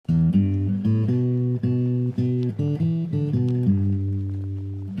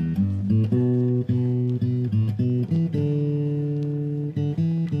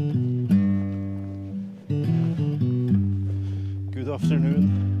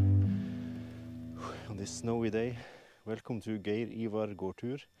this snowy day. Welcome to Geir Ivar går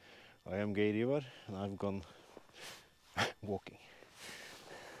tur. I am Geir Ivar and I've gone walking.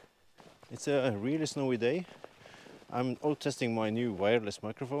 It's a really snowy day. I'm out testing my new wireless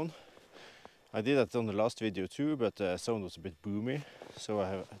microphone. I did that on the last video too, but the sound was a bit boomy, so I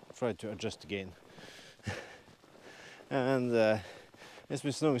have tried to adjust the gain. And it's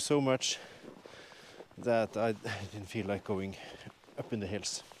been snowing so much that I didn't feel like going up in the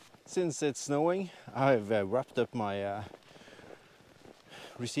hills. Since it's snowing, I've wrapped up my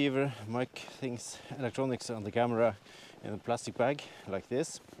receiver, mic things, electronics on the camera in a plastic bag like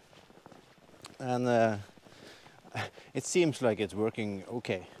this. And it seems like it's working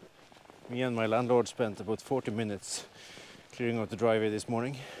okay. Me and my landlord spent about 40 minutes clearing out the driveway this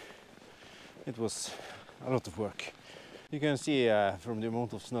morning. It was a lot of work. You can see from the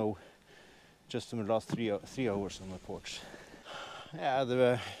amount of snow just in the last three hours on my porch. Yeah,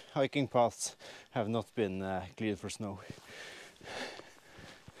 the hiking paths have not been cleared for snow.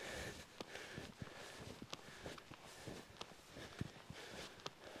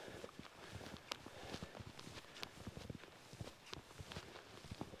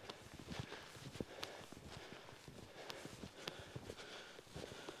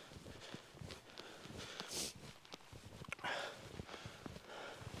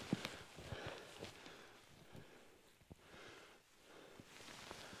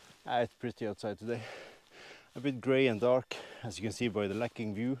 It's pretty outside today. A bit grey and dark, as you can see by the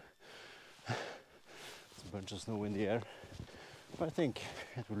lacking view. There's a bunch of snow in the air, but I think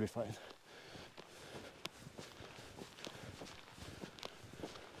it will be fine.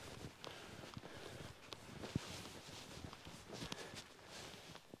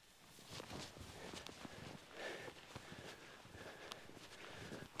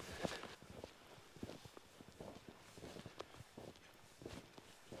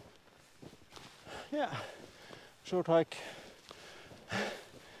 Yeah, short hike.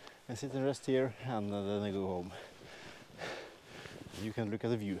 I sit and rest here and then I go home. You can look at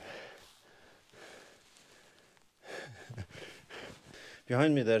the view.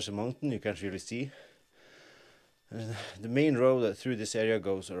 Behind me there's a mountain you can't really see. The main road through this area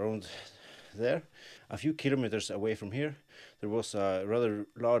goes around there. A few kilometers away from here there was a rather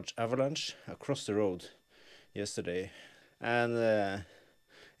large avalanche across the road yesterday, and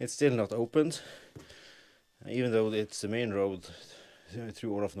it's still not opened, even though it's the main road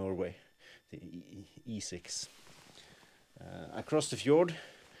through all of Norway, the E6. Across the fjord,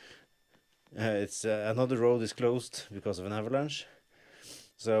 it's another road is closed because of an avalanche.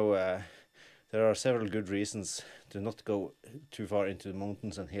 So there are several good reasons to not go too far into the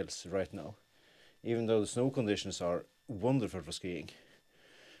mountains and hills right now. Even though the snow conditions are wonderful for skiing,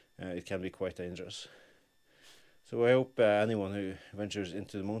 it can be quite dangerous. So I hope anyone who ventures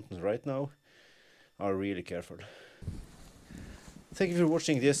into the mountains right now are really careful. Thank you for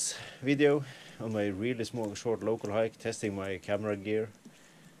watching this video on my really small short local hike, testing my camera gear.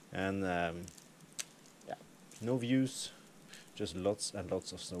 And yeah, no views, just lots and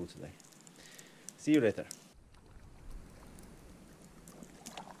lots of snow today. See you later.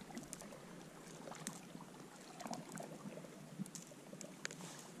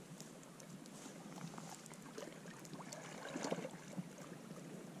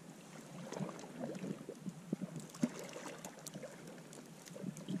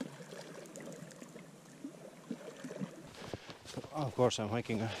 Of course, I'm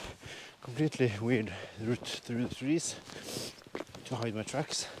hiking a completely weird route through the trees to hide my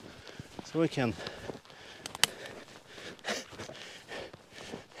tracks, so I can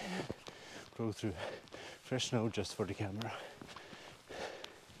go through fresh snow just for the camera.